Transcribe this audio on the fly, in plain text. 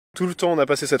Tout le temps on a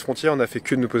passé cette frontière, on a fait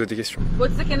que de nous poser des questions.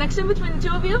 What's the connection between the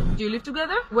two of you? Do you live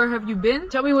together? Where have you been?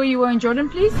 Tell me where you were in Jordan,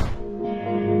 please.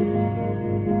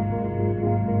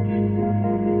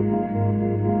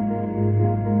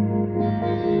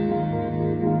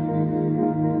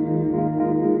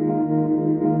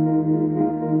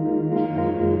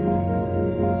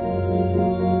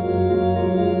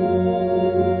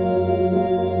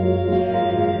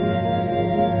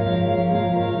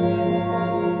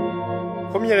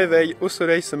 Premier réveil au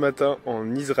soleil ce matin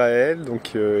en Israël,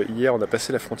 donc hier on a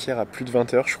passé la frontière à plus de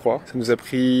 20 heures je crois. Ça nous a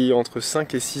pris entre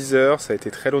 5 et 6 heures, ça a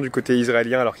été très long du côté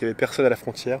israélien alors qu'il n'y avait personne à la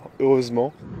frontière,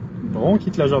 heureusement. Bon, on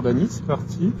quitte la Jordanie, c'est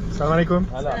parti. Salam alaikum.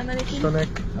 Salam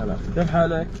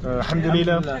alaikum.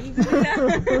 Alhamdulillah.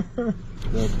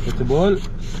 Football.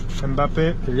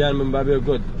 Mbappé. Kylian Mbappé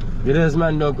good.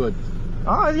 Griezmann no good.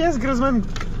 Ah yes, Griezmann.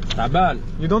 Taban.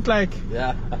 You don't like?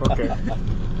 Yeah. Okay.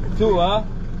 Two, hein?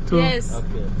 Yes.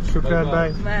 Okay. Shukran,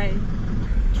 bye. Bye.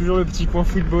 Toujours le petit point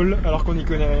football alors qu'on n'y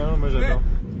connaît rien, moi j'adore.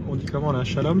 On dit comment là,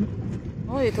 shalom?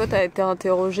 Oh, et toi, t'as été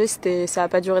interrogé, ça a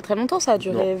pas duré très longtemps, ça a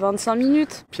duré 25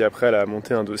 minutes. Puis après, elle a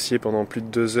monté un dossier pendant plus de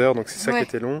 2 heures, donc c'est ça qui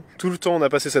était long. Tout le temps, on a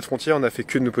passé cette frontière, on a fait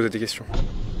que de nous poser des questions.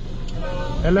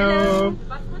 Hello.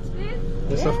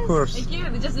 Yes, of course. Thank you.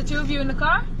 Just the two of you in the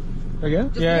car? Again?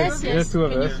 Yes, two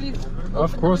of us.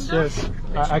 Of course, yes.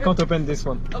 I can't open this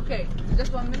one. Okay,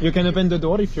 just 1 minute. You can open the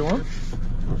door if you want.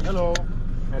 Hello.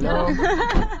 Hello.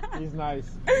 He's nice.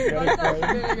 Very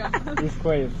quiet. He's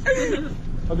quiet.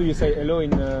 How do you say hello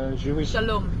in Jewish?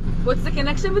 Shalom. What's the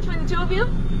connection between the two of you?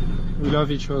 We love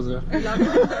each other.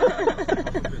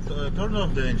 Turn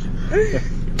off the engine.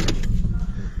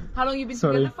 How long you been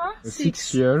Sorry. together for?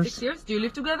 6 years. 6 years. Do you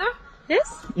live together?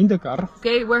 Yes. In the car.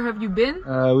 Okay, where have you been?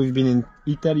 We've been in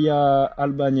Italy,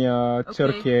 Albania, Okay.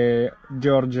 Turkey,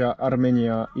 Georgia,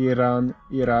 Armenia, Iran,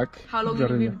 Iraq, How long have you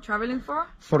Jordan. been traveling for?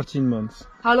 14 months.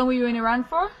 How long were you in Iran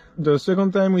for? The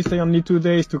second time we stay only 2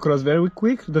 days to cross very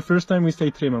quick. The first time we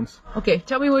stay 3 months. Okay,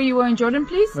 tell me where you were in Jordan,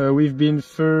 please. We've been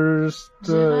first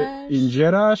Jerash. in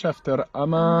Jerash, after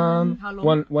Amman. How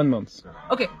long? One month.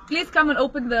 Okay, please come and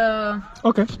open the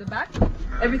Okay. back.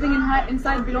 Everything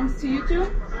inside belongs to you two?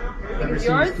 Everything is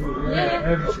yours?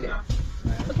 Yeah. Okay.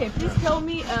 Okay, please tell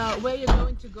me where you're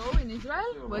going to go in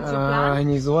Israel. What's your plan? In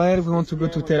Israel, we want to go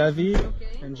to Tel Aviv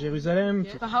Okay. and Jerusalem.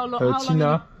 For how long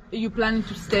Tina. are you planning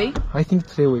to stay? I think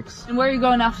 3 weeks. And where are you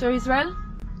going after Israel?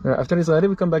 After Israel,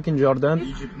 we come back in Jordan.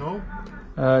 Egypt no?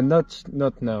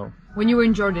 Not now. When you were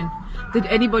in Jordan, did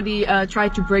anybody try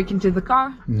to break into the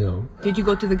car? No. Did you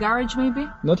go to the garage maybe?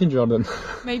 Not in Jordan.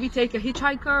 Maybe take a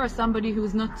hitchhiker or somebody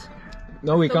who's not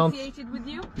No, we can't. associated with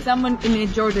you? Someone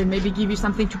in Jordan maybe give you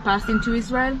something to pass into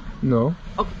Israel? No.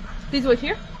 Okay, please wait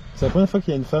here. C'est la première fois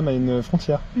qu'il y a une femme à une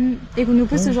frontière. Et qu'on nous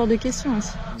pose ce genre de questions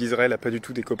aussi. D'Israël a pas du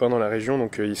tout des copains dans la région,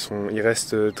 donc ils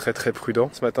restent très très prudents.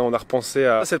 Ce matin, on a repensé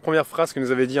à cette première phrase que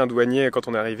nous avait dit un douanier quand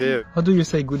on est arrivé. How do you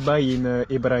say goodbye in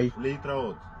hébraïque?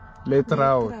 Leitraot.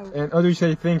 Leitraot. And how do you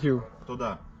say thank you?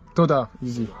 Toda. Toda.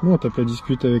 Easy. Bon, on tape la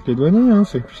dispute avec les douaniers, hein,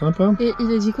 c'est plus sympa. Et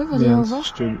il a dit quoi pour dire au revoir?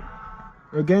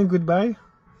 Again, goodbye.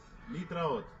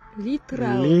 Leitraot.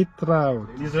 Litrao. Leitraot.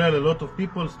 In Israel, a lot of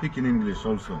people speak in English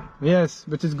also. Yes,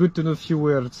 but it's good to know few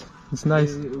words. It's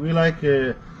nice. We like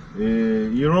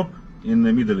Europe in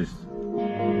the Middle East.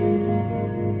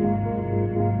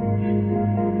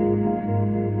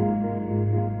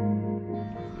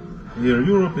 Here,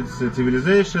 Europe, it's a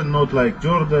civilization, not like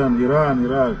Jordan, Iran,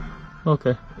 Iraq.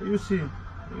 Okay. You see,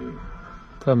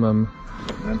 Tamam.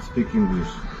 and speak English.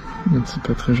 C'est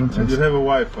pas très gentil. And you have a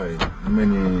Wi-Fi.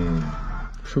 Many.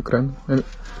 Shukran.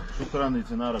 Shukran,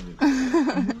 it's in Arabic.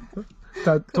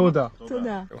 Toda.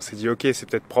 Toda. On s'est dit ok, c'est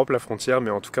peut-être propre la frontière, mais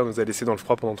en tout cas on nous a laissé dans le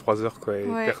froid pendant 3 heures quoi. Et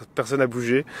Ouais. personne n'a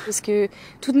bougé. Parce que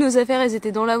toutes nos affaires, elles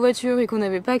étaient dans la voiture et qu'on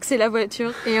n'avait pas accès à la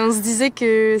voiture. Et on se disait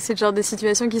que c'est le genre de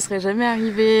situation qui serait jamais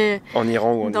arrivée En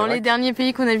Iran ou en dans Irak. les derniers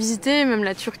pays qu'on a visités, même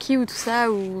la Turquie ou tout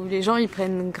ça, où les gens ils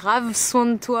prennent grave soin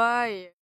de toi. Et...